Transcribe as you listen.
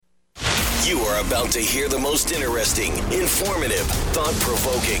You are about to hear the most interesting, informative,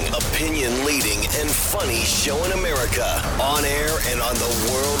 thought-provoking, opinion-leading, and funny show in America. On air and on the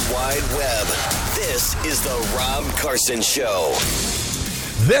World Wide Web. This is the Rob Carson Show.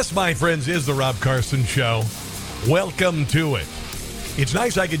 This, my friends, is the Rob Carson Show. Welcome to it. It's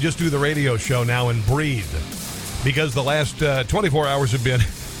nice I could just do the radio show now and breathe, because the last 24 hours have been,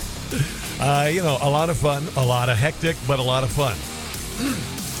 a lot of fun, a lot of hectic, but a lot of fun.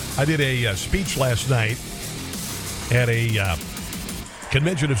 I did a speech last night at a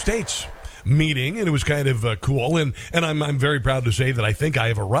Convention of States meeting, and it was kind of cool, and I'm very proud to say that I think I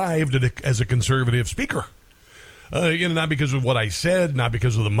have arrived as a conservative speaker. Not because of what I said, not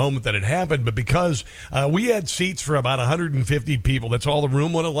because of the moment that it happened, but because we had seats for about 150 people. That's all the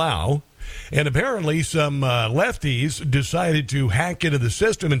room would allow. And apparently some lefties decided to hack into the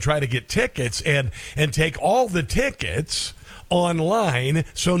system and try to get tickets and take all the tickets online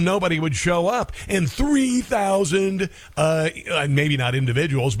so nobody would show up. And 3,000, maybe not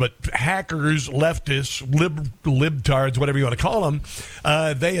individuals, but hackers, leftists, libtards, whatever you want to call them,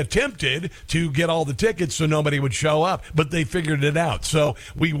 they attempted to get all the tickets so nobody would show up, but they figured it out. So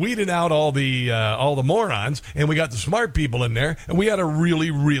we weeded out all the morons, and we got the smart people in there, and we had a really,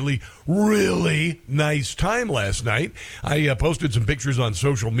 really, really nice time last night. I posted some pictures on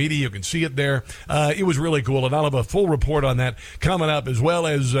social media. You can see it there. It was really cool, and I'll have a full report on that coming up, as well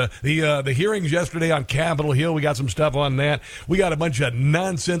as the hearings yesterday on Capitol Hill. We got some stuff on that. We got a bunch of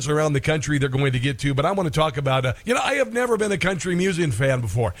nonsense around the country they're going to get to, but I want to talk about, I have never been a country music fan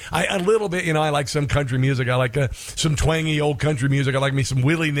before. A little bit, I like some country music. I like some twangy old country music. I like me some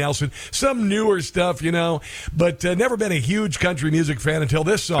Willie Nelson, some newer stuff, but never been a huge country music fan until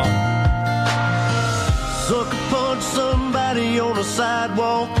this song. Sucker punch somebody on a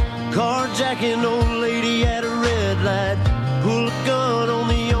sidewalk, carjacking old lady at a red light. Pull a gun on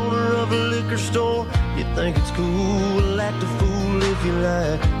the owner of a liquor store. You think it's cool, act a fool if you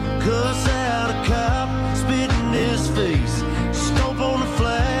like. Cuss out a cop, spit in his face, stomp on the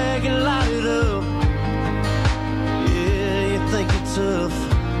flag and light it up. Yeah, you think it's tough?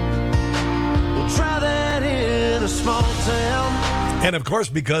 Well, try that in a small town. And, of course,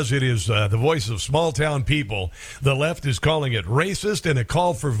 because it is the voice of small-town people, the left is calling it racist and a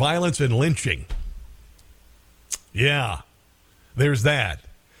call for violence and lynching. Yeah, there's that.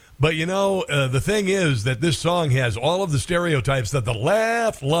 But, the thing is that this song has all of the stereotypes that the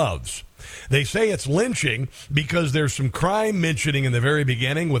left loves. They say it's lynching because there's some crime mentioning in the very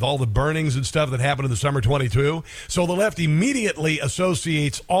beginning with all the burnings and stuff that happened in the summer 22. So the left immediately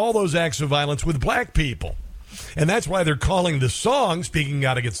associates all those acts of violence with black people. And that's why they're calling the song, speaking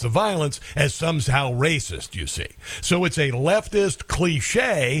out against the violence, as somehow racist, you see. So it's a leftist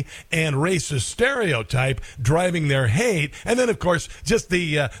cliche and racist stereotype driving their hate. And then, of course, just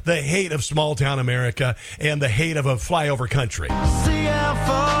the hate of small-town America and the hate of a flyover country. See how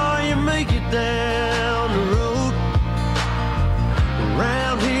far you make it down the road.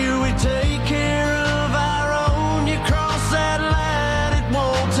 Around here we take care of our own. You cross that line, it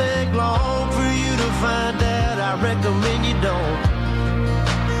won't take long for you to find out. I recommend you don't.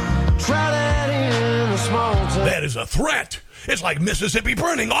 Try that in a small town. That is a threat. It's like Mississippi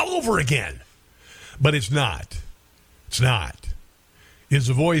burning all over again. But it's not. It's not. It's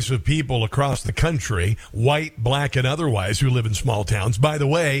the voice of people across the country, white, black, and otherwise, who live in small towns. By the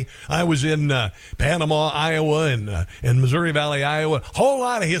way, I was in Panama, Iowa, and Missouri Valley, Iowa. A whole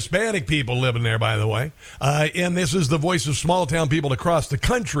lot of Hispanic people living there, by the way. And this is the voice of small town people across the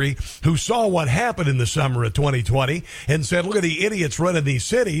country who saw what happened in the summer of 2020 and said, look at the idiots running these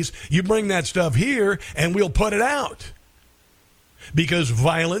cities. You bring that stuff here, and we'll put it out. Because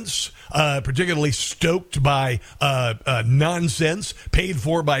violence, particularly stoked by nonsense paid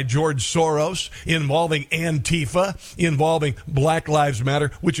for by George Soros, involving Antifa, involving Black Lives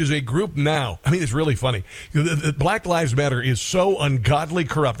Matter, which is a group now. I mean, it's really funny. Black Lives Matter is so ungodly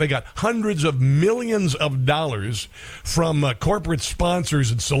corrupt. They got hundreds of millions of dollars from corporate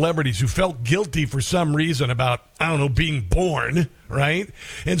sponsors and celebrities who felt guilty for some reason about, being born. Right?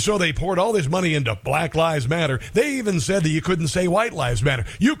 And so they poured all this money into Black Lives Matter. They even said that you couldn't say White Lives Matter.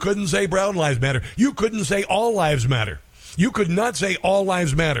 You couldn't say Brown Lives Matter. You couldn't say All Lives Matter. You could not say All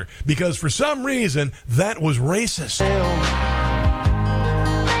Lives Matter because for some reason that was racist.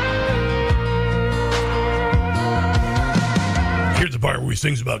 Here's the part where he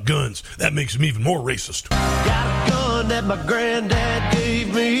sings about guns. That makes him even more racist. Got a gun that my granddad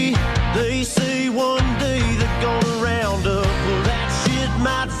gave me. They say one day they're gonna round up. Well, that shit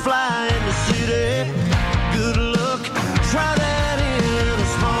might fly in the city. Good luck. Try that in a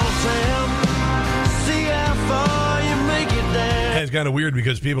small town. See how far you make it down. It's kind of weird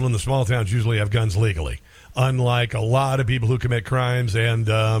because people in the small towns usually have guns legally, unlike a lot of people who commit crimes. And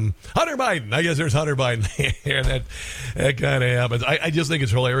Hunter Biden, I guess there's Hunter Biden there. That kind of happens. I just think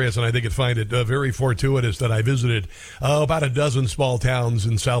it's hilarious, and I think I find it very fortuitous that I visited about a dozen small towns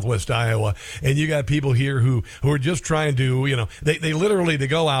in southwest Iowa, and you got people here who are just trying to, they literally, they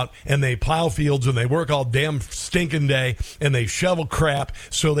go out and they plow fields and they work all damn stinking day and they shovel crap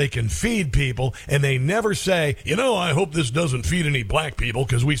so they can feed people, and they never say, I hope this doesn't feed any black people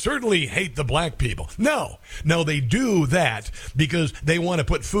because we certainly hate the black people. No, they do that because they want to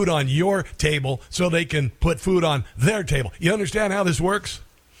put food on your table so they can put food on their table. You understand how this works?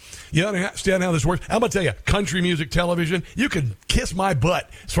 You understand how this works? I'm going to tell you, country music television, you can kiss my butt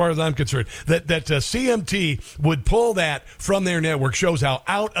as far as I'm concerned. That CMT would pull that from their network shows how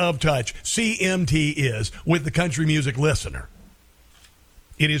out of touch CMT is with the country music listener.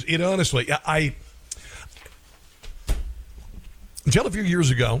 It honestly, until a few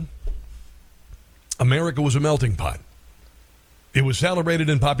years ago, America was a melting pot. It was celebrated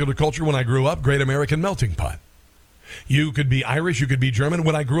in popular culture when I grew up, Great American Melting Pot. You could be Irish, you could be German.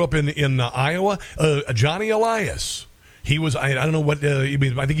 When I grew up in Iowa, Johnny Elias, he was, I don't know what, I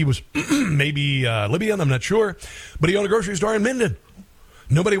think he was maybe Libyan, I'm not sure, but he owned a grocery store in Minden.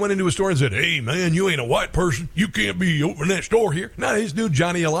 Nobody went into a store and said, hey, man, you ain't a white person. You can't be opening that store here. No, his dude,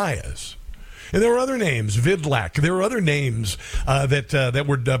 Johnny Elias. And there were other names, Vidlak. There were other names that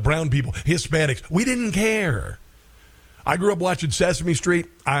were brown people, Hispanics. We didn't care. I grew up watching Sesame Street.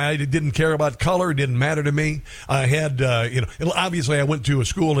 I didn't care about color. It didn't matter to me. I had, obviously I went to a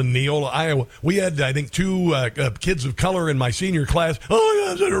school in Neola, Iowa. We had, I think, 2 kids of color in my senior class. Oh,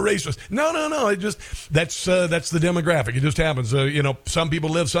 yeah, they're racist. No. It just, that's the demographic. It just happens. Some people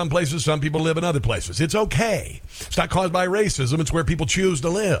live some places. Some people live in other places. It's okay. It's not caused by racism. It's where people choose to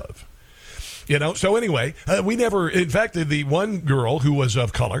live. So anyway, we never, in fact, the one girl who was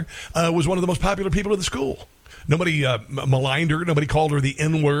of color was one of the most popular people at the school. Nobody maligned her. Nobody called her the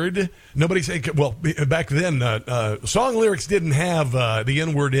N-word. Nobody said, well, back then, song lyrics didn't have the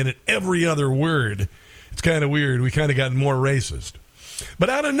N-word in it. Every other word. It's kind of weird. We kind of got more racist. But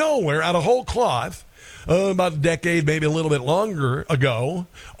out of nowhere, out of whole cloth, about a decade, maybe a little bit longer ago,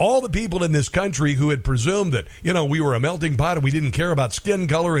 all the people in this country who had presumed that, we were a melting pot and we didn't care about skin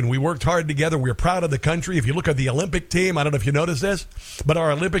color and we worked hard together, we were proud of the country. If you look at the Olympic team, I don't know if you noticed this, but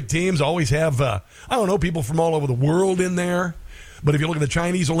our Olympic teams always have, people from all over the world in there. But if you look at the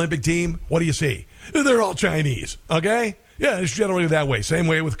Chinese Olympic team, what do you see? They're all Chinese, okay? Yeah, it's generally that way. Same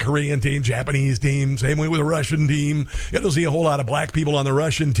way with Korean team, Japanese team, same way with the Russian team. You don't see a whole lot of black people on the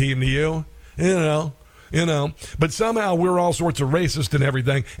Russian team, do you? But somehow we're all sorts of racist and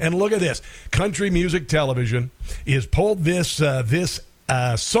everything. And look at this. Country music television is pulled this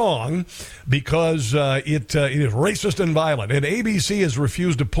song because it is racist and violent. And ABC has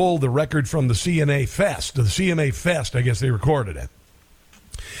refused to pull the record from the CMA Fest. I guess they recorded it.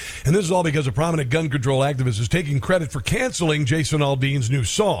 And this is all because a prominent gun control activist is taking credit for canceling Jason Aldean's new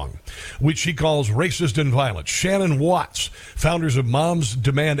song, which she calls racist and violent. Shannon Watts, founders of Moms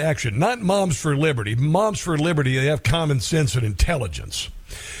Demand Action. Not Moms for Liberty. Moms for Liberty, they have common sense and intelligence.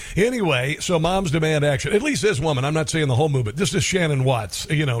 Anyway, so Moms Demand Action. At least this woman, I'm not saying the whole movement. This is Shannon Watts.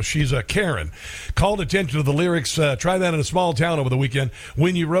 She's a Karen. Called attention to the lyrics. Try that in a small town over the weekend.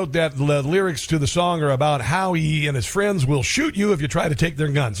 When you wrote that, the lyrics to the song are about how he and his friends will shoot you if you try to take their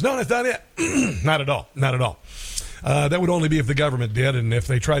guns. No, that's not it. Not at all. Not at all. That would only be if the government did and if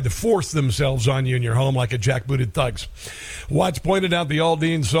they tried to force themselves on you in your home like a jackbooted thugs. Watts pointed out the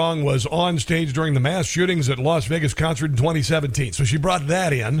Aldean song was on stage during the mass shootings at Las Vegas concert in 2017. So she brought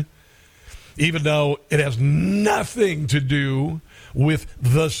that in, even though it has nothing to do with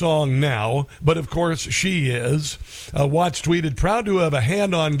the song now. But, of course, she is. Watts tweeted, proud to have a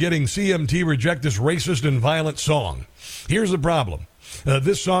hand on getting CMT reject this racist and violent song. Here's the problem.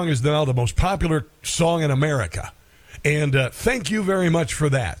 This song is now the most popular song in America. And thank you very much for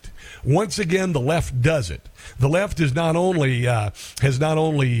that. Once again, the left does it. The left has not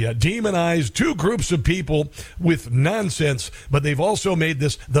only demonized 2 groups of people with nonsense, but they've also made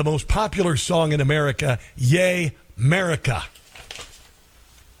this the most popular song in America. Yay, America.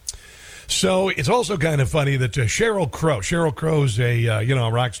 So it's also kind of funny that Sheryl Crow's a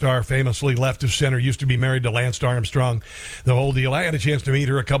rock star, famously left of center, used to be married to Lance Armstrong, the whole deal. I had a chance to meet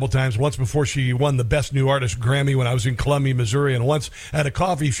her a couple times, once before she won the Best New Artist Grammy when I was in Columbia, Missouri, and once at a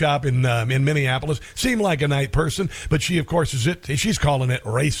coffee shop in Minneapolis. Seemed like a nice person, but she, of course, she's calling it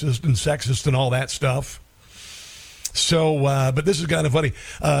racist and sexist and all that stuff. So, but this is kind of funny.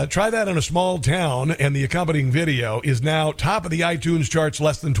 Try that in a small town, and the accompanying video is now top of the iTunes charts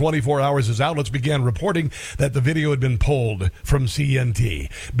less than 24 hours as outlets began reporting that the video had been pulled from CNT,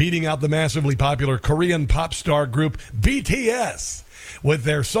 beating out the massively popular Korean pop star group BTS with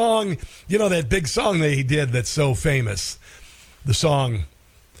their song, you know, that big song they did that's so famous. The song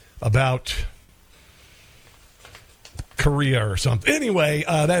about Korea or something. Anyway,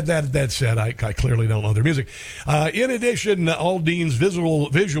 that said, I clearly don't know their music. In addition, Aldean's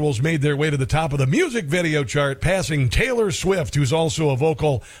visuals made their way to the top of the music video chart, passing Taylor Swift, who's also a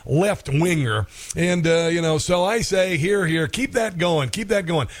vocal left-winger. And, so I say, here, keep that going.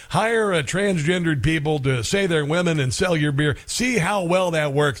 Hire transgendered people to say they're women and sell your beer. See how well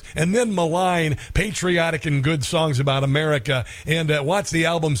that works. And then malign patriotic and good songs about America and watch the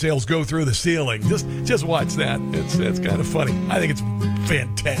album sales go through the ceiling. Just watch that. It's kind of funny. I think it's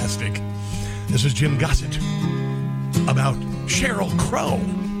fantastic. This is Jim Gossett about Sheryl Crow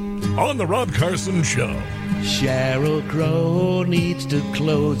on the Rob Carson Show. Sheryl Crow needs to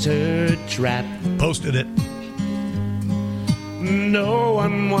close her trap. Posted it. No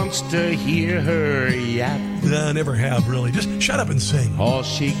one wants to hear her yap. Never have, really. Just shut up and sing. All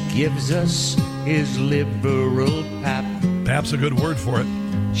she gives us is liberal pap. Pap's a good word for it.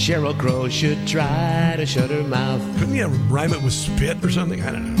 Sheryl Crow should try to shut her mouth. Couldn't you rhyme it with spit or something?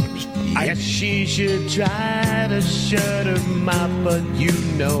 I don't know. She should try to shut her mouth, but you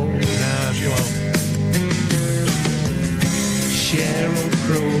know. Nah, she won't. Sheryl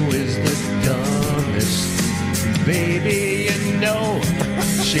Crow is the dumbest. Baby, you know.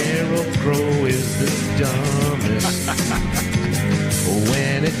 Sheryl Crow is the dumbest.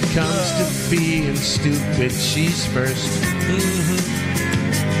 When it comes to being stupid, she's first. Mm-hmm.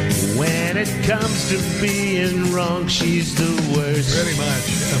 When it comes to being wrong, she's the worst. Pretty much.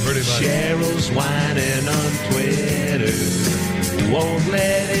 Cheryl's whining on Twitter, won't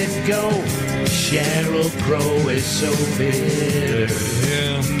let it go. Sheryl Crow is so bitter.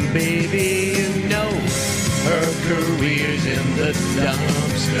 Yeah. Baby, you know, her career's in the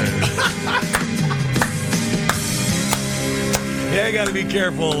dumpster. Yeah, you got to be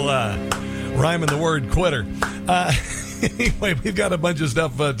careful rhyming the word quitter. Anyway, we've got a bunch of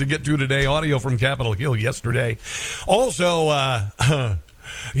stuff to get to today. Audio from Capitol Hill yesterday. Also, the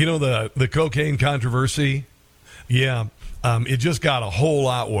cocaine controversy. Yeah, it just got a whole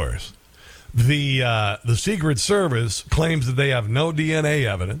lot worse. The Secret Service claims that they have no DNA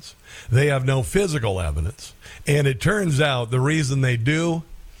evidence. They have no physical evidence. And it turns out the reason they do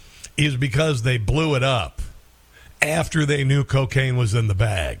is because they blew it up after they knew cocaine was in the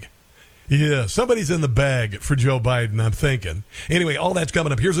bag. Yeah, somebody's in the bag for Joe Biden, I'm thinking. Anyway, all that's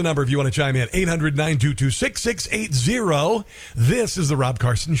coming up. Here's a number if you want to chime in. 800-922-6680. This is the Rob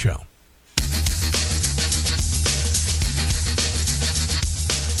Carson Show.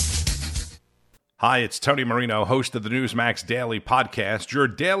 Hi, it's Tony Marino, host of the Newsmax Daily Podcast, your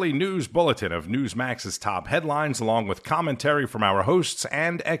daily news bulletin of Newsmax's top headlines, along with commentary from our hosts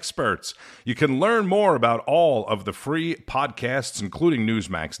and experts. You can learn more about all of the free podcasts, including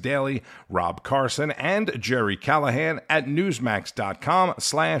Newsmax Daily, Rob Carson, and Jerry Callahan at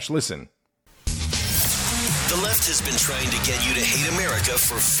newsmax.com/listen. The left has been trying to get you to hate America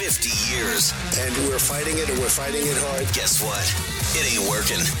for 50 years. And we're fighting it, and we're fighting it hard. Guess what? It ain't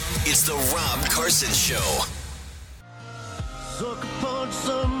working. It's the Rob Carson Show. Sucker punch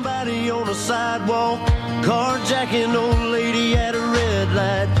somebody on a sidewalk. Carjacking old lady at a red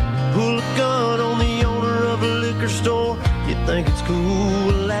light. Pull a gun on the owner of a liquor store. You think it's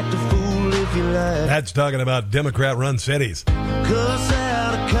cool, act a fool if you like. That's talking about Democrat-run cities. Cuss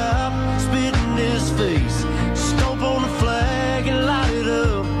out a cop, spit in his face. Stomp on the flag and light it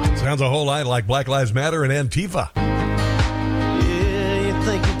up. Sounds a whole lot like Black Lives Matter and Antifa. Yeah, you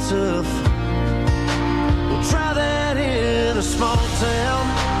think it's tough. Well, try that in a small town.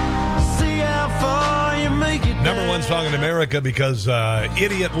 See how far you make it. Number one song in America because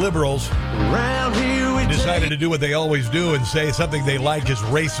idiot liberals Around here we decided to do what they always do and say something they like is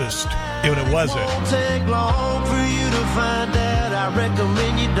racist, when it wasn't. Won't take long for you to find out. I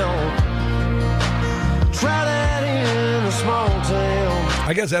recommend you don't. Try that in a small town.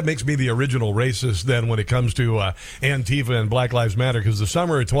 I guess that makes me the original racist then when it comes to Antifa and Black Lives Matter, because the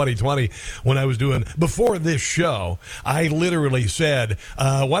summer of 2020, when I was doing, before this show, I literally said,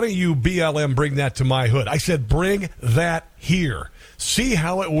 why don't you BLM bring that to my hood? I said, bring that here. See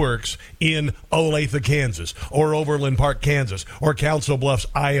how it works in Olathe, Kansas, or Overland Park, Kansas, or Council Bluffs,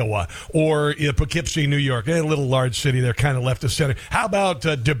 Iowa, or Poughkeepsie, New York, a little large city there, kind of left of center. How about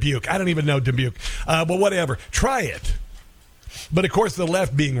Dubuque? I don't even know Dubuque, but whatever. Try it. But, of course, the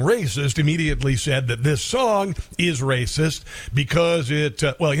left, being racist, immediately said that this song is racist because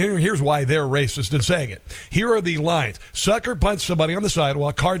here's why they're racist in saying it. Here are the lines. Sucker punch somebody on the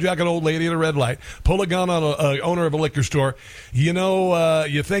sidewalk, carjack an old lady at a red light, pull a gun on an owner of a liquor store.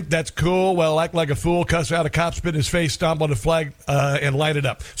 You think that's cool? Well, act like a fool, cuss out a cop, spit in his face, stomp on the flag, and light it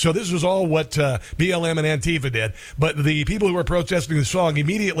up. So this was all what BLM and Antifa did. But the people who were protesting the song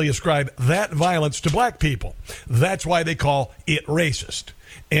immediately ascribed that violence to black people. That's why they call it racist.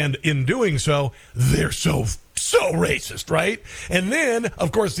 And in doing so, they're so racist, right? And then,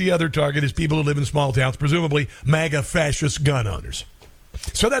 of course, the other target is people who live in small towns, presumably MAGA fascist gun owners.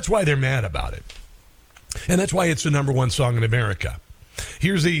 So that's why they're mad about it. And that's why it's the number one song in America.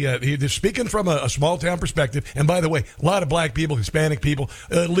 Here's they're speaking from a small town perspective. And by the way, a lot of black people, Hispanic people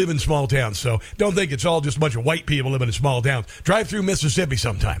live in small towns. So don't think it's all just a bunch of white people living in small towns. Drive through Mississippi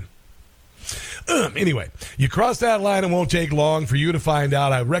sometime. Anyway, you cross that line, it won't take long for you to find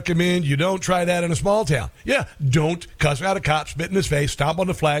out. I recommend you don't try that in a small town. Yeah, don't cuss out a cop, spit in his face, stomp on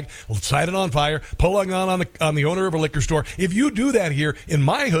the flag, light it on fire, pull a gun on the owner of a liquor store. If you do that here in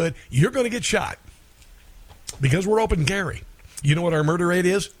my hood, you're going to get shot because we're open carry. You know what our murder rate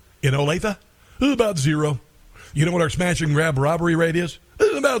is in Olathe? About 0. You know what our smash and grab robbery rate is?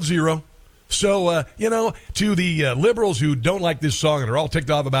 About 0. So, to the liberals who don't like this song and are all ticked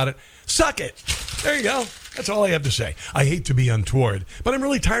off about it, suck it. There you go. That's all I have to say. I hate to be untoward, but I'm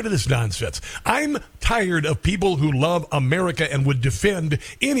really tired of this nonsense. I'm tired of people who love America and would defend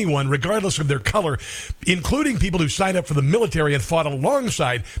anyone, regardless of their color, including people who signed up for the military and fought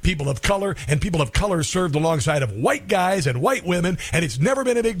alongside people of color, and people of color served alongside of white guys and white women, and it's never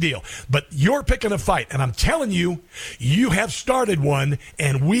been a big deal. But you're picking a fight, and I'm telling you, you have started one,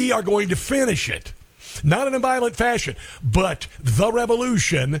 and we are going to finish it. Not in a violent fashion, but the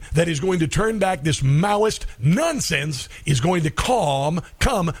revolution that is going to turn back this Maoist nonsense is going to come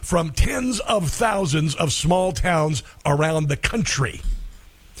from tens of thousands of small towns around the country.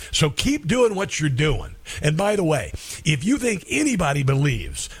 So keep doing what you're doing. And by the way, if you think anybody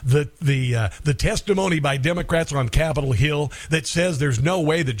believes the testimony by Democrats on Capitol Hill that says there's no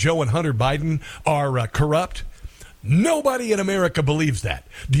way that Joe and Hunter Biden are corrupt, nobody in America believes that.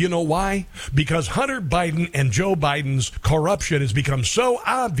 Do you know why? Because Hunter Biden and Joe Biden's corruption has become so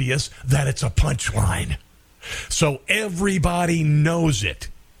obvious that it's a punchline. So everybody knows it.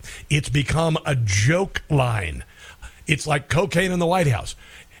 It's become a joke line. It's like cocaine in the White House.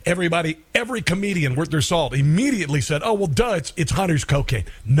 Every comedian worth their salt immediately said, oh, well, duh, it's Hunter's cocaine.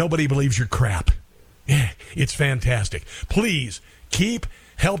 Nobody believes your crap. Yeah, it's fantastic. Please keep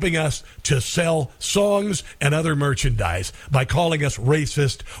helping us to sell songs and other merchandise by calling us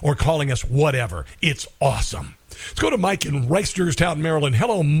racist or calling us whatever. It's awesome. Let's go to Mike in Reisterstown, Maryland.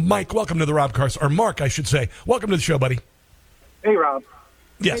 Hello, Mike. Welcome to the Rob Carson, or Mark, I should say. Welcome to the show, buddy. Hey, Rob.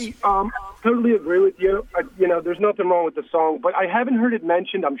 Yes. Hey, totally agree with you. There's nothing wrong with the song, but I haven't heard it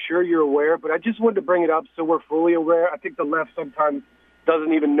mentioned. I'm sure you're aware, but I just wanted to bring it up so we're fully aware. I think the left sometimes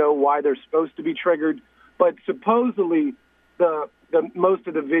doesn't even know why they're supposed to be triggered, but supposedly the most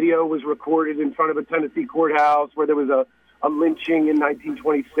of the video was recorded in front of a Tennessee courthouse where there was a lynching in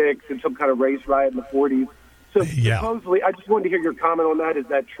 1926 and some kind of race riot in the 40s. So supposedly, I just wanted to hear your comment on that. Is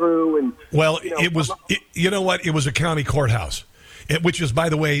that true? And it was. You know what? It was a county courthouse. Which is, by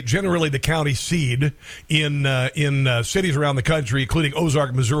the way, generally the county seat in cities around the country, including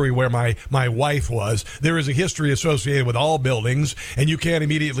Ozark, Missouri, where my wife was. There is a history associated with all buildings, and you can't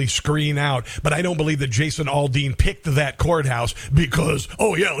immediately screen out. But I don't believe that Jason Aldean picked that courthouse because,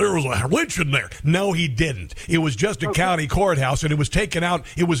 oh, yeah, there was a lynching there. No, he didn't. It was just a county courthouse, and it was taken out.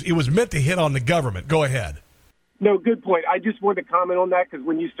 It was meant to hit on the government. Go ahead. No, good point. I just wanted to comment on that because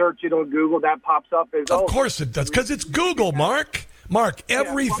when you search it on Google, that pops up as Of course it does, because it's Google, Mark. Mark,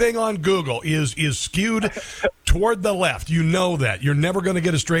 everything on Google is skewed toward the left. You know that. You're never going to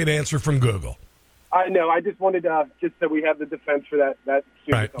get a straight answer from Google. I know. I just wanted to just so we have the defense for that.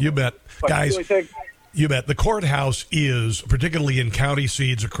 Right, you bet. But guys, really, you bet. The courthouse is, particularly in county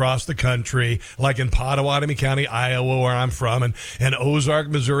seats across the country, like in Pottawatomie County, Iowa, where I'm from, and Ozark,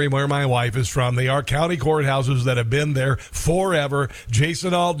 Missouri, where my wife is from. They are county courthouses that have been there forever.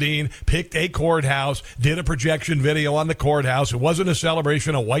 Jason Aldean picked a courthouse, did a projection video on the courthouse. It wasn't a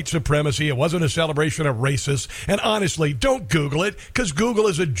celebration of white supremacy. It wasn't a celebration of racists. And honestly, don't Google it, because Google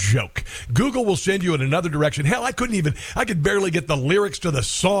is a joke. Google will send you in another direction. Hell, I could barely get the lyrics to the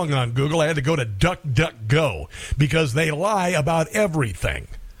song on Google. I had to go to DuckDuckGo because they lie about everything.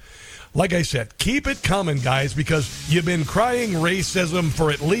 Like I said, keep it coming, guys, because you've been crying racism for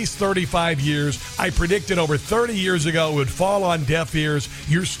at least 35 years. I predicted over 30 years ago it would fall on deaf ears.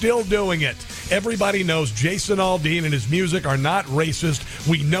 You're still doing it. Everybody knows Jason Aldean and his music are not racist.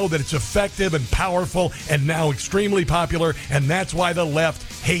 We know that it's effective and powerful and now extremely popular, and that's why the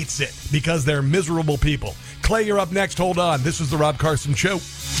left hates it, because they're miserable people. Clay, you're up next. Hold on. This is the Rob Carson Show.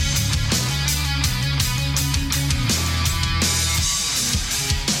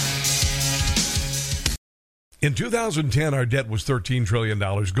 In 2010, our debt was $13 trillion.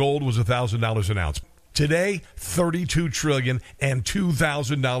 Gold was $1,000 an ounce. Today, $32 trillion and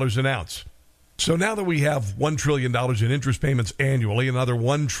 $2,000 an ounce. So now that we have $1 trillion in interest payments annually, another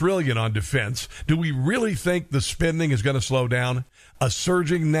 $1 trillion on defense, do we really think the spending is going to slow down? A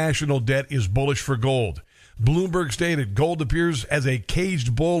surging national debt is bullish for gold. Bloomberg stated gold appears as a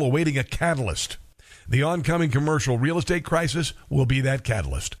caged bull awaiting a catalyst. The oncoming commercial real estate crisis will be that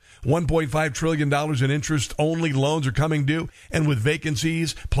catalyst. $1.5 trillion in interest-only loans are coming due, and with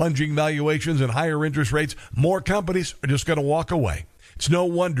vacancies, plunging valuations, and higher interest rates, more companies are just going to walk away. It's no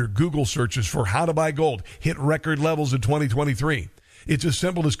wonder Google searches for how to buy gold hit record levels in 2023. It's as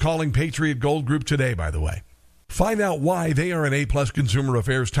simple as calling Patriot Gold Group today, by the way. Find out why they are an A-plus Consumer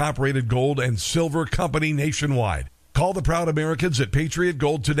Affairs top-rated gold and silver company nationwide. Call the proud Americans at Patriot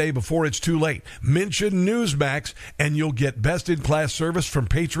Gold today before it's too late. Mention Newsmax, and you'll get best-in-class service from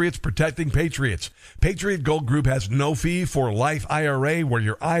Patriots protecting Patriots. Patriot Gold Group has no fee for life IRA, where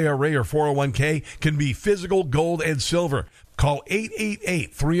your IRA or 401k can be physical gold and silver. Call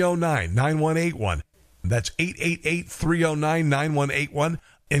 888-309-9181. That's 888-309-9181.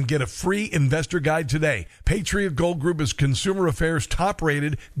 And get a free investor guide today. Patriot Gold Group is Consumer Affairs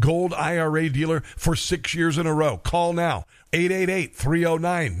top-rated gold IRA dealer for 6 years in a row. Call now,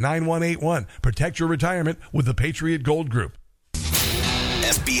 888-309-9181. Protect your retirement with the Patriot Gold Group.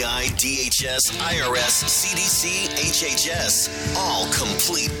 FBI, DHS, IRS, CDC, HHS. All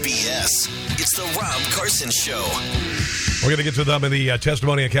complete BS. It's the Rob Carson Show. We're going to get to them in the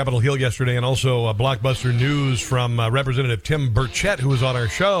testimony on Capitol Hill yesterday, and also blockbuster news from Representative Tim Burchett, who was on our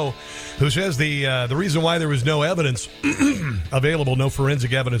show, who says the reason why there was no evidence available, no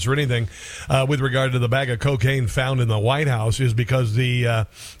forensic evidence or anything with regard to the bag of cocaine found in the White House is because the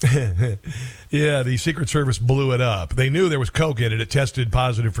Secret Service blew it up. They knew there was coke in it. It tested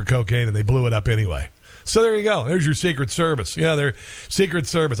positive for cocaine, and they blew it up anyway. So there you go. There's your Secret Service. Yeah, they're Secret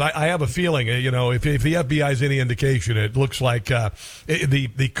Service. I have a feeling, if the FBI is any indication, it looks like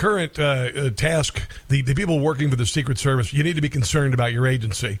the current task, the people working for the Secret Service, you need to be concerned about your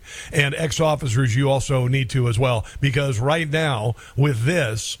agency. And ex-officers, you also need to as well. Because right now, with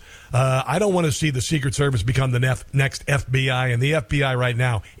this, I don't want to see the Secret Service become the next FBI. And the FBI right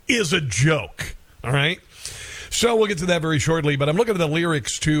now is a joke. All right? So we'll get to that very shortly, but I'm looking at the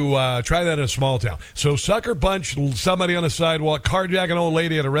lyrics to Try That in a Small Town. So sucker punch somebody on the sidewalk, carjack an old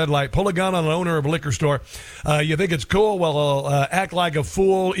lady at a red light, pull a gun on an owner of a liquor store. You think it's cool? Well, act like a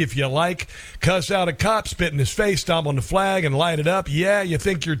fool if you like. Cuss out a cop, spit in his face, stomp on the flag, and light it up. Yeah, you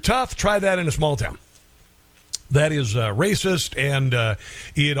think you're tough? Try that in a small town. That is racist, and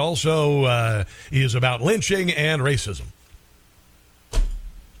it also is about lynching and racism.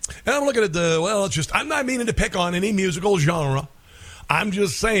 And I'm looking at I'm not meaning to pick on any musical genre. I'm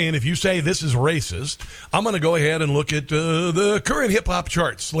just saying, if you say this is racist, I'm going to go ahead and look at the current hip-hop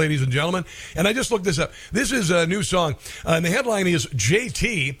charts, ladies and gentlemen. And I just looked this up. This is a new song, and the headline is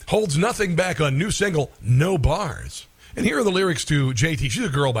JT holds nothing back on new single, No Bars. And here are the lyrics to JT. She's a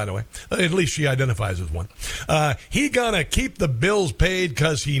girl, by the way. At least she identifies as one. He gonna keep the bills paid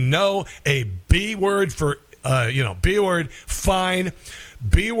because he know a B word for, B word, fine.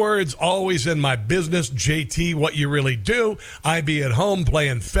 B-word's always in my business. JT, what you really do. I be at home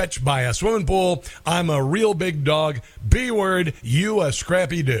playing fetch by a swimming pool. I'm a real big dog. B-word, you a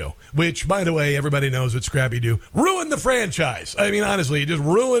Scrappy-Doo. Which, by the way, everybody knows that Scrappy-Doo ruined the franchise. I mean, honestly, it just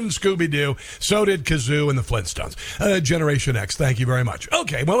ruined Scooby-Doo. So did Kazoo and the Flintstones. Generation X, thank you very much.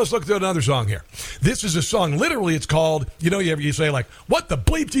 Okay, well, let's look at another song here. This is a song, literally, it's called, you say, like, what the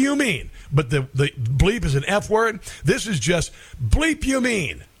bleep do you mean? But the bleep is an F word. This is just bleep you mean.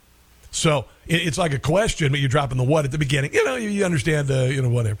 So it's like a question, but you're dropping the what at the beginning. You understand,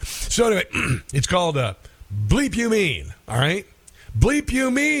 whatever. So anyway, it's called bleep you mean, all right? Bleep you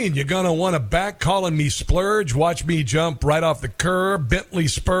mean you're going to want to back calling me splurge, watch me jump right off the curb, Bentley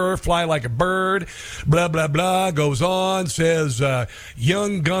spur, fly like a bird, blah, blah, blah, goes on, says,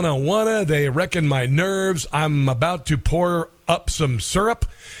 young gonna wanna, they reckon my nerves, I'm about to pour up some syrup.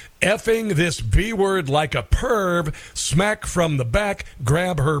 Effing this B-word like a perv, smack from the back,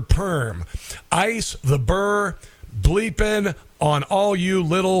 grab her perm. Ice the burr, bleeping on all you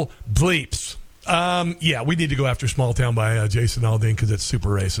little bleeps. Yeah, we need to go after Small Town by Jason Aldean because it's super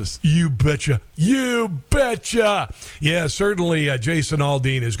racist. You betcha. You betcha. Yeah, certainly Jason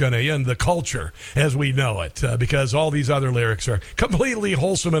Aldean is going to end the culture as we know it because all these other lyrics are completely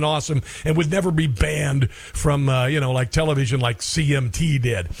wholesome and awesome and would never be banned from, like television like CMT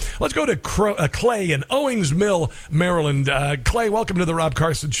did. Let's go to Clay in Owings Mill, Maryland. Clay, welcome to the Rob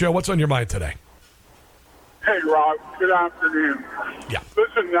Carson Show. What's on your mind today? Hey, Rob. Good afternoon. Yeah.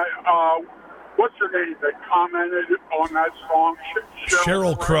 Listen, what's her name that commented on that song?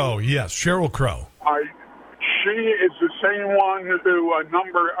 Sheryl Crow. Yes, Sheryl Crow. She is the same one who a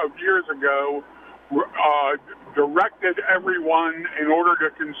number of years ago directed everyone in order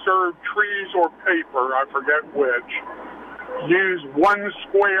to conserve trees or paper, I forget which, use 1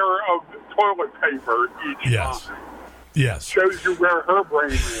 square of toilet paper each time. Yes. Shows you where her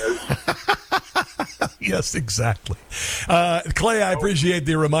brain is. Yes, exactly. Clay, I appreciate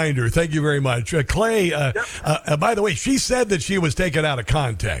the reminder. Thank you very much. Clay, by the way, she said that she was taken out of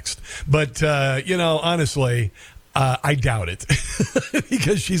context. But, honestly, I doubt it.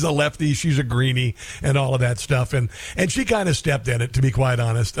 Because she's a lefty, she's a greenie, and all of that stuff. And she kind of stepped in it, to be quite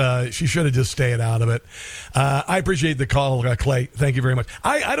honest. She should have just stayed out of it. I appreciate the call, Clay. Thank you very much.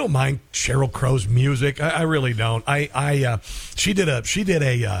 I don't mind Sheryl Crow's music. I really don't. She did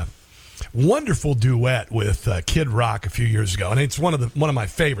a wonderful duet with Kid Rock a few years ago, and it's one of my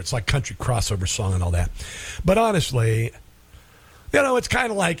favorites, like country crossover song and all that. But honestly, it's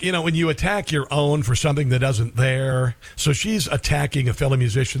kind of like, when you attack your own for something that isn't there. So she's attacking a fellow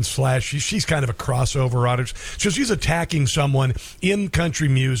musician / she's kind of a crossover artist. So she's attacking someone in country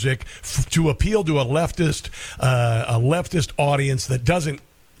music to appeal to a leftist audience that doesn't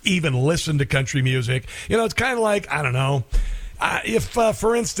even listen to country music. It's kind of like, I don't know. If,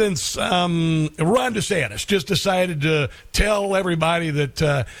 for instance, Ron DeSantis just decided to tell everybody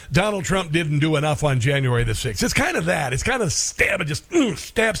that Donald Trump didn't do enough on January the 6th. It's kind of that. It's kind of stab,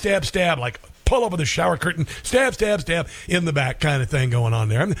 like pull over the shower curtain, stab in the back kind of thing going on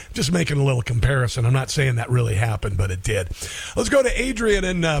there. I'm just making a little comparison. I'm not saying that really happened, but it did. Let's go to Adrian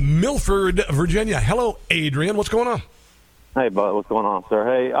in Milford, Virginia. Hello, Adrian. What's going on? Hey, bud, what's going on, sir?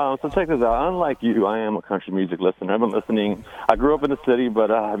 Hey, so check this out. Unlike you, I am a country music listener. I've been listening. I grew up in the city, but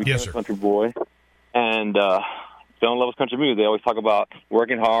I became a country boy. And fell in love with country music. They always talk about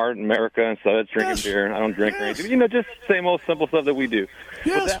working hard in America instead of drinking beer. I don't drink or anything. Just same old simple stuff that we do.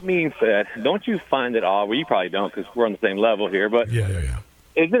 With that being said, don't you find it odd? Well, you probably don't because we're on the same level here. But isn't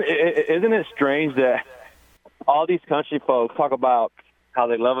it strange that all these country folks talk about how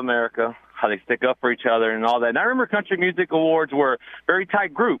they love America, how they stick up for each other and all that. And I remember country music awards were a very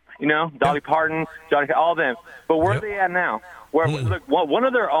tight group, Dolly Parton, Johnny, all them. But where are they at now? Where look, one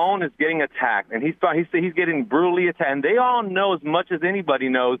of their own is getting attacked, and he's getting brutally attacked. And they all know as much as anybody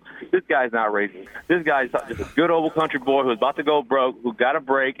knows this guy's not racist. This guy's just a good old country boy who was about to go broke, who got a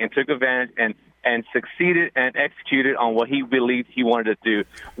break and took advantage and succeeded and executed on what he believed he wanted to do.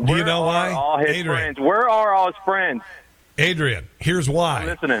 Do you know why? All his friends? Where are all his friends? Adrian, here's why. I'm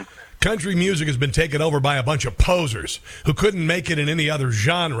listening. Country music has been taken over by a bunch of posers who couldn't make it in any other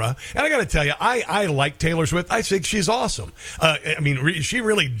genre. And I got to tell you, I like Taylor Swift. I think she's awesome. Is she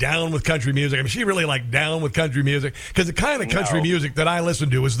really down with country music? She really down with country music because the kind of country music that I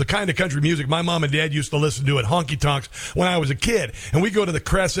listen to is the kind of country music my mom and dad used to listen to at honky tonks when I was a kid. And we'd go to the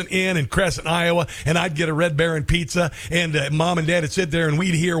Crescent Inn in Crescent, Iowa, and I'd get a Red Baron pizza, and mom and dad would sit there and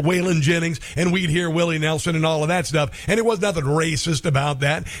we'd hear Waylon Jennings and we'd hear Willie Nelson and all of that stuff. And it was nothing racist about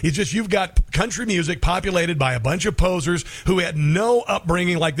that. It's just you've got country music populated by a bunch of posers who had no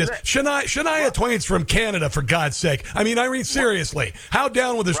upbringing like this. Shania Twain's from Canada, for God's sake. Seriously, how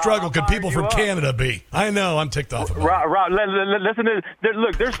down with the struggle could people from Canada be? I know, I'm ticked off about it. Rob, listen to this.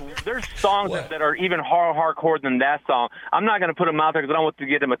 Look, there's songs that are even hardcore than that song. I'm not going to put them out there because I don't want to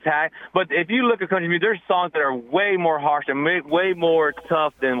get them attacked. But if you look at country music, there's songs that are way more harsh and way more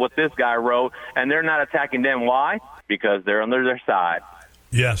tough than what this guy wrote, and they're not attacking them. Why? Because they're on their side.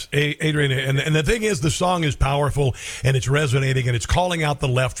 Yes, Adrian, and the thing is, the song is powerful, and it's resonating, and it's calling out the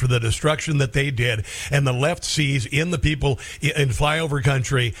left for the destruction that they did, and the left sees in the people in flyover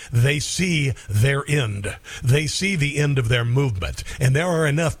country, they see their end. They see the end of their movement, and there are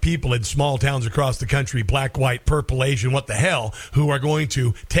enough people in small towns across the country, black, white, purple, Asian, what the hell, who are going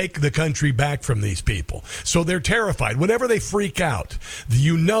to take the country back from these people. So they're terrified. Whenever they freak out,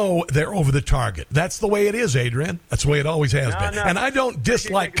 they're over the target. That's the way it is, Adrian. That's the way it always has been. And I don't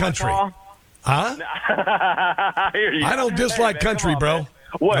dislike country. Huh? I don't dislike country, bro.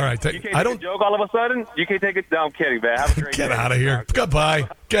 What? All right, you can't take a joke all of a sudden? You can't take it? No, I'm kidding, man. Have a great Get day. out of here. Goodbye.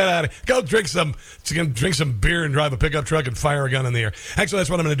 Get out of here. Go drink some beer and drive a pickup truck and fire a gun in the air. Actually, that's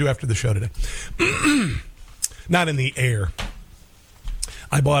what I'm going to do after the show today. Not in the air.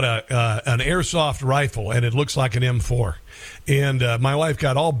 I bought an airsoft rifle, and it looks like an M4. And my wife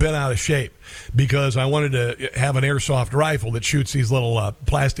got all bent out of shape because I wanted to have an airsoft rifle that shoots these little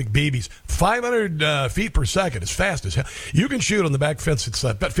plastic BBs. 500 feet per second is fast as hell. You can shoot on the back fence. It's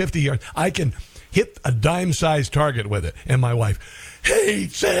about 50 yards. I can hit a dime-sized target with it. And my wife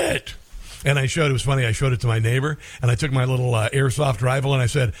hates it. And it was funny, I showed it to my neighbor, and I took my little airsoft rifle, and I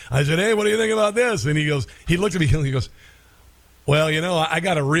said, hey, what do you think about this? And he looked at me, and he goes, well, I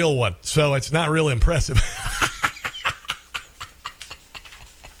got a real one, so it's not real impressive.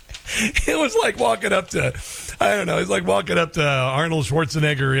 It was like walking up to, it's like walking up to Arnold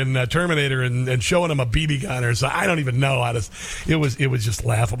Schwarzenegger in Terminator and showing him a BB gun or something. I don't even know how to, it was just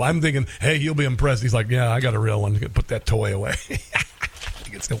laughable. I'm thinking, hey, you'll be impressed. He's like, yeah, I got a real one. Put that toy away.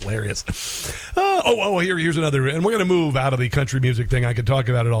 It's hilarious. Here's another, and we're going to move out of the country music thing. I could talk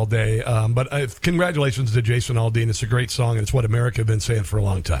about it all day, but congratulations to Jason Aldean. It's a great song, and it's what America has been saying for a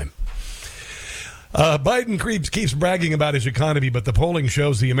long time. Biden keeps bragging about his economy, but the polling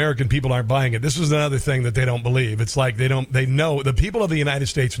shows the American people aren't buying it. This is another thing that they don't believe. It's like they know, the people of the United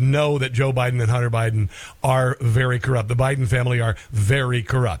States know that Joe Biden and Hunter Biden are very corrupt. The Biden family are very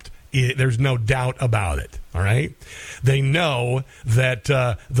corrupt. There's no doubt about it, all right? They know that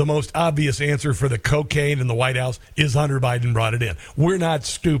the most obvious answer for the cocaine in the White House is Hunter Biden brought it in. We're not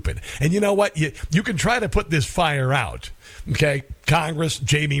stupid. And you know what? You can try to put this fire out, okay? Congress,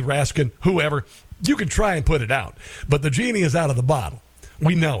 Jamie Raskin, whoever, you can try and put it out. But the genie is out of the bottle.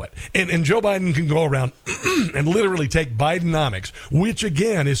 We know it. And Joe Biden can go around and literally take Bidenomics, which,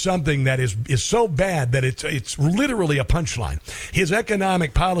 again, is something that is so bad that it's literally a punchline. His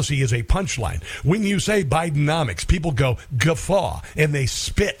economic policy is a punchline. When you say Bidenomics, people go guffaw, and they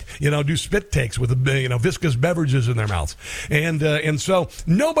spit, do spit takes with, viscous beverages in their mouths. And so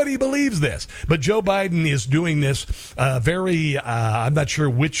nobody believes this. But Joe Biden is doing this I'm not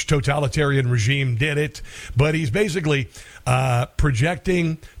sure which totalitarian regime did it, but he's basically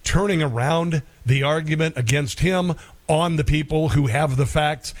projecting, turning around the argument against him on the people who have the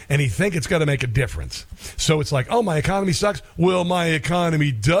facts, and he think it's going to make a difference. So it's like, oh, my economy sucks. Well, my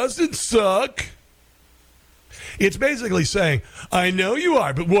economy doesn't suck. It's basically saying, I know you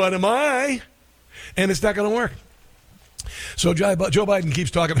are, but what am I? And it's not going to work. So Joe Biden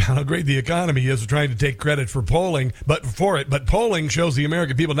keeps talking about how great the economy is, trying to take credit for polling, but polling shows the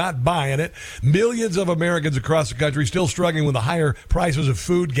American people not buying it. Millions of Americans across the country still struggling with the higher prices of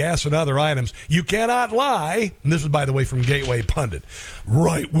food, gas, and other items. You cannot lie. And this is, by the way, from Gateway Pundit,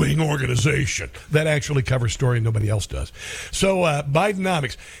 right-wing organization that actually covers story nobody else does. So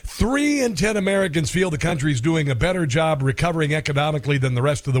Bidenomics, 3 in 10 Americans feel the country is doing a better job recovering economically than the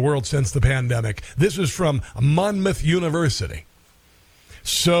rest of the world since the pandemic. This is from Monmouth University.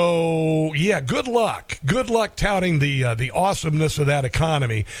 So, yeah, good luck. Good luck touting the awesomeness of that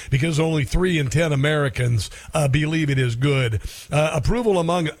economy, because only 3 in 10 Americans believe it is good. Approval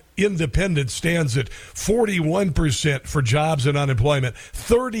among independents stands at 41% for jobs and unemployment,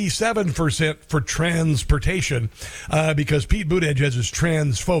 37% for transportation, because Pete Buttigieg is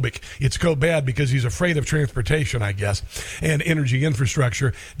transphobic. It's so bad because he's afraid of transportation, I guess, and energy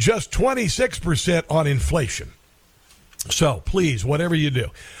infrastructure. Just 26% on inflation. So, please, whatever you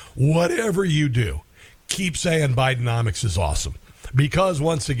do, keep saying Bidenomics is awesome. Because,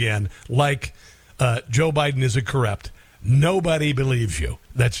 once again, like Joe Biden isn't corrupt, nobody believes you.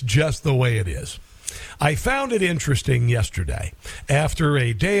 That's just the way it is. I found it interesting yesterday, after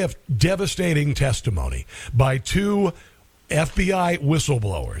a day of devastating testimony by 2 FBI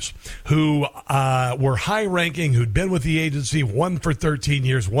whistleblowers who were high-ranking, who'd been with the agency, one for 13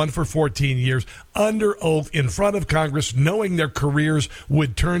 years, one for 14 years, under oath in front of Congress, knowing their careers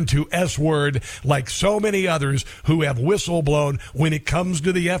would turn to S-word like so many others who have whistleblown. When it comes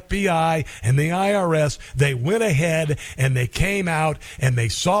to the FBI and the IRS, they went ahead and they came out and they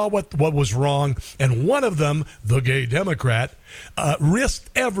saw what was wrong. And one of them, the gay Democrat, risked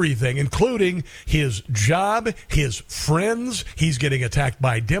everything, including his job, his friends. He's getting attacked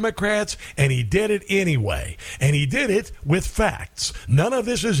by Democrats, and he did it anyway. And he did it with facts. None of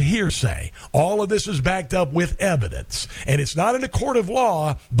this is hearsay. All of this is backed up with evidence. And it's not in a court of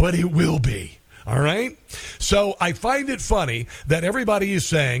law, but it will be. All right? So I find it funny that everybody is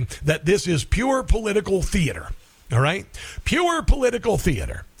saying that this is pure political theater. All right? Pure political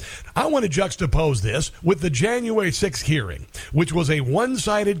theater. I want to juxtapose this with the January 6th hearing, which was a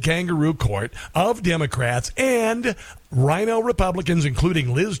one-sided kangaroo court of Democrats and rhino Republicans,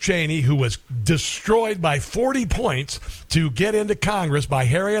 including Liz Cheney, who was destroyed by 40 points to get into Congress by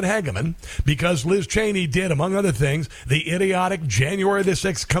Harriet Hageman because Liz Cheney did, among other things, the idiotic January the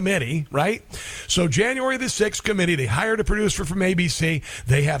 6th committee, right? So January the 6th committee, they hired a producer from ABC.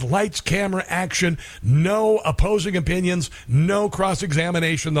 They had lights, camera, action, no opposing opinions, no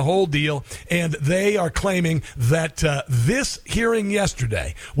cross-examination, the whole deal. And they are claiming that this hearing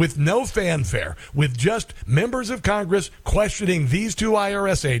yesterday, with no fanfare, with just members of Congress questioning these two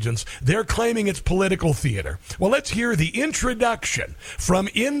IRS agents, they're claiming it's political theater. Well, let's hear the introduction from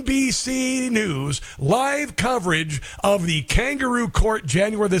NBC News, live coverage of the Kangaroo Court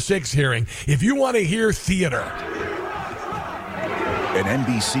January the 6th hearing. If you want to hear theater. An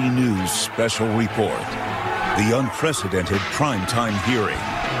NBC News special report. The unprecedented primetime hearing.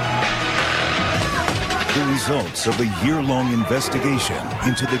 The results of a year-long investigation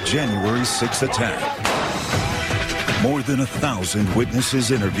into the January 6th attack. More than 1,000 witnesses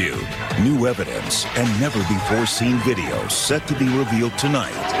interviewed, new evidence, and never-before-seen videos set to be revealed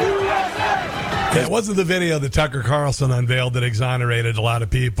tonight. It wasn't the video that Tucker Carlson unveiled that exonerated a lot of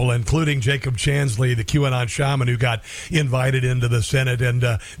people, including Jacob Chansley, the QAnon shaman who got invited into the Senate and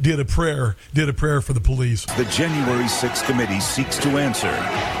did a prayer for the police. The January 6th committee seeks to answer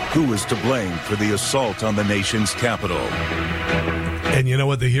who is to blame for the assault on the nation's capital. And you know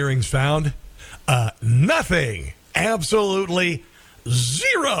what the hearings found? Nothing. Absolutely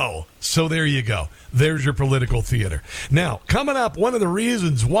zero. So there you go. There's your political theater. Now, coming up, one of the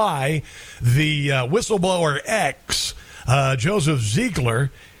reasons why the whistleblower X, Joseph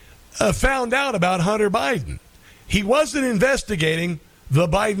Ziegler, found out about Hunter Biden. He wasn't investigating the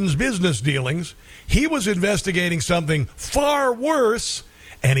Biden's business dealings. He was investigating something far worse,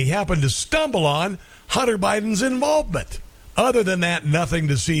 and he happened to stumble on Hunter Biden's involvement. Other than that, nothing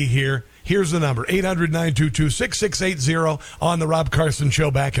to see here. Here's the number, 800-922-6680 on the Rob Carson Show.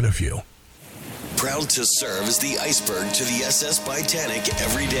 Back in a few. Proud to serve as the iceberg to the SS Titanic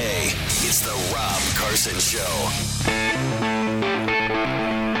every day. It's the Rob Carson Show.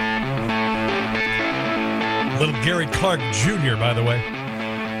 Little Gary Clark Jr., by the way.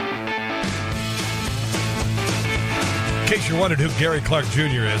 In case you're wondering who Gary Clark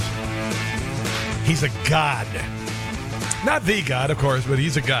Jr. is, he's a god. Not the god, of course, but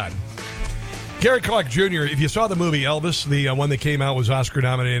he's a god. Gary Clark Jr., if you saw the movie Elvis, the one that came out was Oscar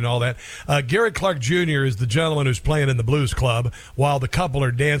nominated and all that, Gary Clark Jr. is the gentleman who's playing in the blues club while the couple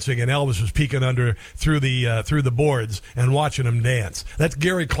are dancing and Elvis is peeking through the boards and watching them dance. That's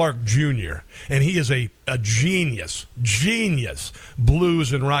Gary Clark Jr., and he is a genius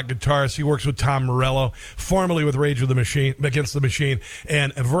blues and rock guitarist. He works with Tom Morello, formerly with Rage Against the Machine,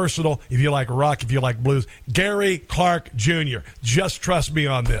 and versatile if you like rock, if you like blues. Gary Clark Jr. Just trust me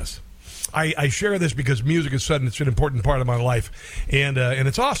on this. I share this because music is sudden. It's an important part of my life, and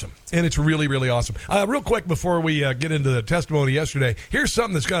it's awesome, and it's really, really awesome. Real quick before we get into the testimony yesterday, here's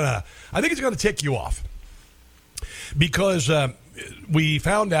something that's I think it's gonna tick you off, because we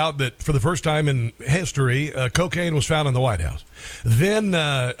found out that for the first time in history, cocaine was found in the White House. Then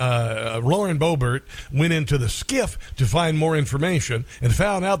Lauren Boebert went into the SCIF to find more information and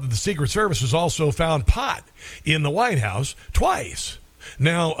found out that the Secret Service has also found pot in the White House twice.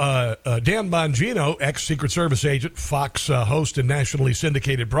 Now, Dan Bongino, ex-Secret Service agent, Fox host and nationally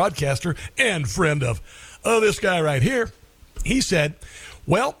syndicated broadcaster, and friend of this guy right here, he said,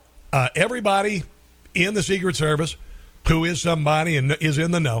 well, everybody in the Secret Service who is somebody and is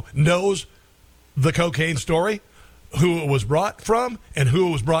in the know knows the cocaine story, who it was brought from, and who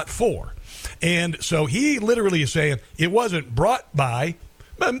it was brought for. And so he literally is saying it wasn't brought by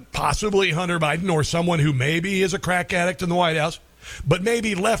possibly Hunter Biden or someone who maybe is a crack addict in the White House, but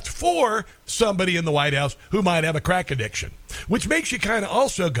maybe left for somebody in the White House who might have a crack addiction, which makes you kind of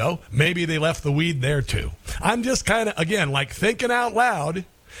also go, maybe they left the weed there too. I'm just kind of, again, like thinking out loud,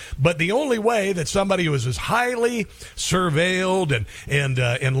 but the only way that somebody who is as highly surveilled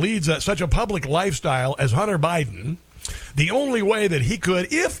and leads such a public lifestyle as Hunter Biden, the only way that he could,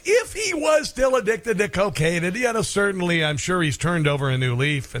 if he was still addicted to cocaine, and certainly I'm sure he's turned over a new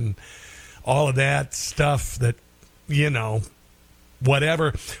leaf and all of that stuff that,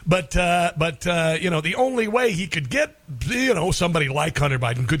 whatever. But the only way he could get, somebody like Hunter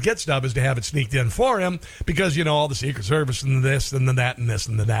Biden could get stuff is to have it sneaked in for him because, all the Secret Service and this and the that and this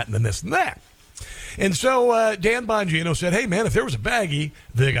and the that and the this and that. And so Dan Bongino said, hey, man, if there was a baggie,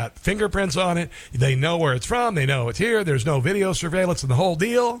 they got fingerprints on it. They know where it's from. They know it's here. There's no video surveillance and the whole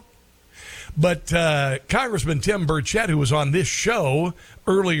deal. But Congressman Tim Burchett, who was on this show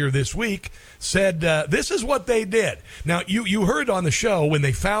earlier this week, said this is what they did. Now, you heard on the show when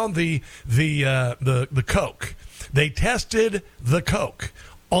they found the coke. They tested the coke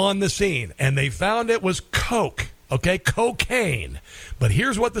on the scene, and they found it was coke. Okay, cocaine. But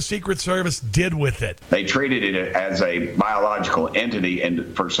here's what the Secret Service did with it. They treated it as a biological entity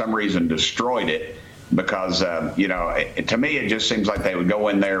and for some reason destroyed it because, to me, it just seems like they would go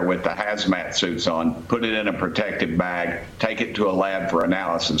in there with the hazmat suits on, put it in a protective bag, take it to a lab for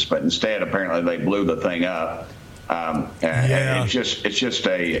analysis. But instead, apparently, they blew the thing up. It's just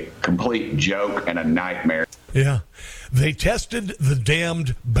a complete joke and a nightmare. Yeah. They tested the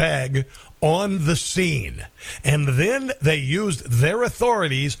damned bag on the scene, and then they used their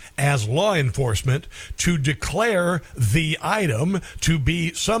authorities as law enforcement to declare the item to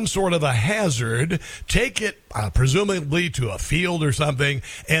be some sort of a hazard, take it presumably to a field or something,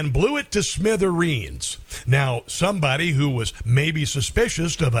 and blew it to smithereens. Now, somebody who was maybe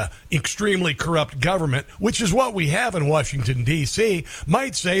suspicious of an extremely corrupt government, which is what we have in Washington, D.C.,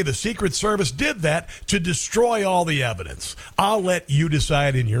 might say the Secret Service did that to destroy all the evidence. I'll let you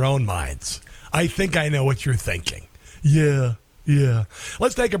decide in your own minds. I think I know what you're thinking. Yeah.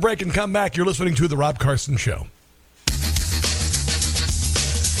 Let's take a break and come back. You're listening to The Rob Carson Show.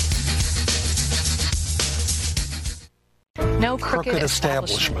 No crooked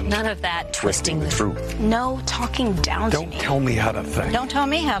establishment. None of that twisting the truth. No talking down to me. Don't tell me how to think. Don't tell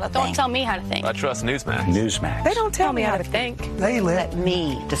me how to think. Don't tell me how to think. I trust Newsmax. Newsmax. They don't tell me how to think. They let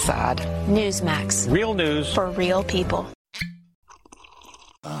me decide. Newsmax. Real news. For real people.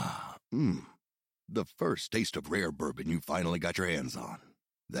 The first taste of rare bourbon you finally got your hands on.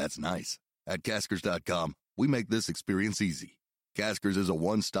 That's nice. At Caskers.com, we make this experience easy. Caskers is a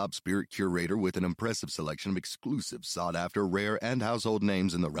one-stop spirit curator with an impressive selection of exclusive, sought-after, rare, and household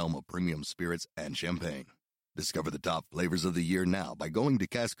names in the realm of premium spirits and champagne. Discover the top flavors of the year now by going to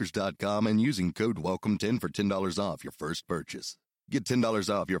Caskers.com and using code WELCOME10 for $10 off your first purchase. Get $10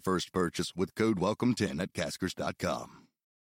 off your first purchase with code WELCOME10 at Caskers.com.